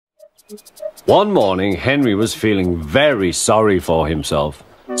One morning, Henry was feeling very sorry for himself.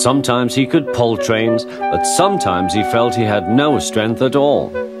 Sometimes he could pull trains, but sometimes he felt he had no strength at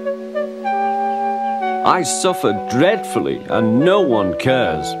all. I suffer dreadfully, and no one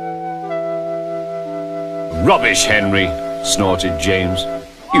cares. Rubbish, Henry, snorted James.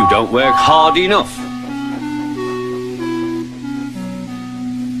 You don't work hard enough.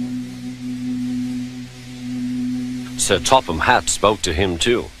 Sir Topham Hatt spoke to him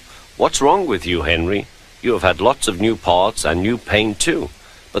too. What's wrong with you, Henry? You have had lots of new parts and new paint too,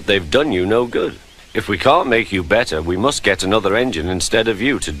 but they've done you no good. If we can't make you better, we must get another engine instead of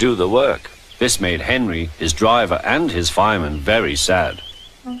you to do the work. This made Henry, his driver and his fireman very sad.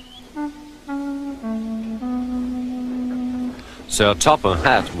 Sir Topham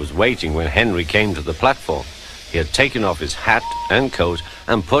Hatt was waiting when Henry came to the platform. He had taken off his hat and coat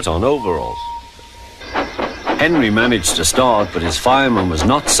and put on overalls. Henry managed to start, but his fireman was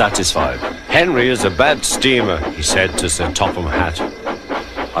not satisfied. Henry is a bad steamer, he said to Sir Topham Hatt.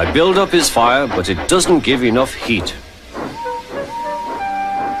 I build up his fire, but it doesn't give enough heat.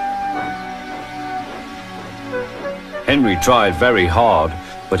 Henry tried very hard,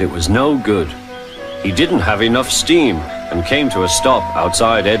 but it was no good. He didn't have enough steam and came to a stop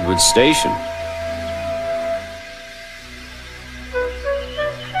outside Edward's station.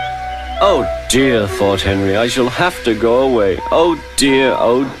 Oh dear, thought Henry, I shall have to go away. Oh dear,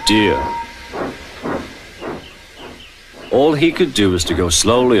 oh dear. All he could do was to go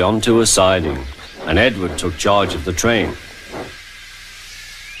slowly onto a siding, and Edward took charge of the train.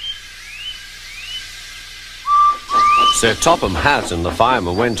 Sir Topham Hatt and the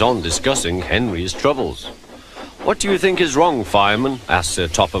fireman went on discussing Henry's troubles. What do you think is wrong, fireman? Asked Sir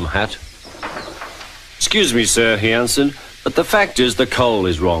Topham Hatt. Excuse me, sir, he answered, but the fact is the coal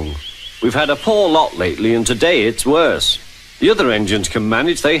is wrong. We've had a poor lot lately, and today it's worse. The other engines can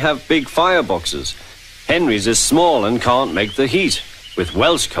manage, they have big fireboxes. Henry's is small and can't make the heat. With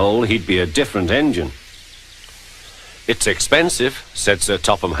Welsh coal, he'd be a different engine. It's expensive, said Sir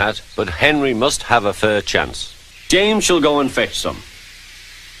Topham Hatt, but Henry must have a fair chance. James shall go and fetch some.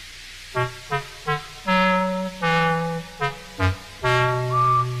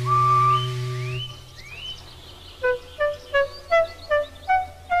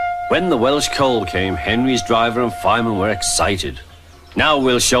 When the Welsh coal came, Henry's driver and fireman were excited. Now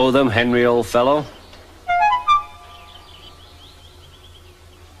we'll show them, Henry, old fellow.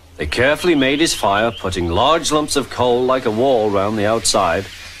 They carefully made his fire, putting large lumps of coal like a wall round the outside.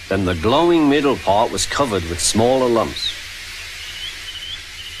 Then the glowing middle part was covered with smaller lumps.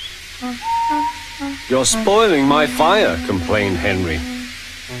 You're spoiling my fire, complained Henry.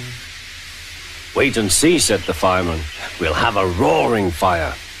 Wait and see, said the fireman. We'll have a roaring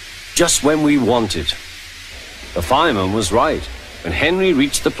fire. Just when we want it. The fireman was right. When Henry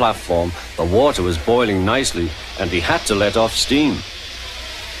reached the platform, the water was boiling nicely, and he had to let off steam.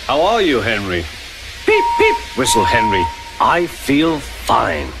 How are you, Henry? Peep, peep, whistled Henry. I feel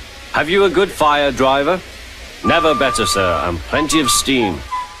fine. Have you a good fire, driver? Never better, sir, and plenty of steam.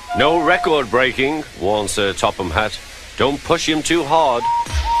 No record breaking, warned Sir Topham Hatt. Don't push him too hard.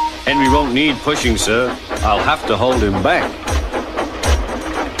 Henry won't need pushing, sir. I'll have to hold him back.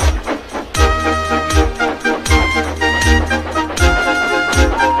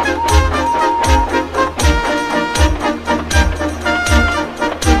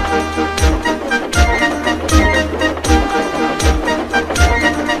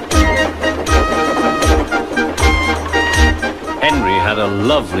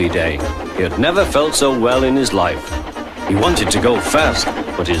 Lovely day. He had never felt so well in his life. He wanted to go fast,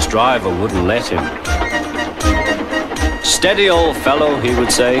 but his driver wouldn't let him. Steady, old fellow, he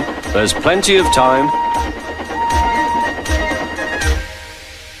would say. There's plenty of time.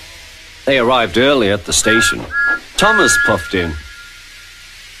 They arrived early at the station. Thomas puffed in.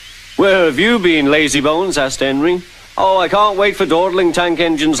 Where have you been, lazybones? Asked Henry. Oh, I can't wait for dawdling tank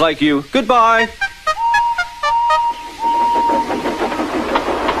engines like you. Goodbye.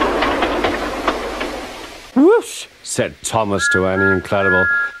 Whoosh, said Thomas to Annie and Clarabel.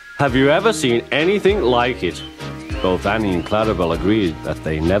 Have you ever seen anything like it? Both Annie and Clarabel agreed that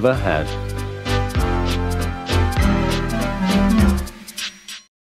they never had.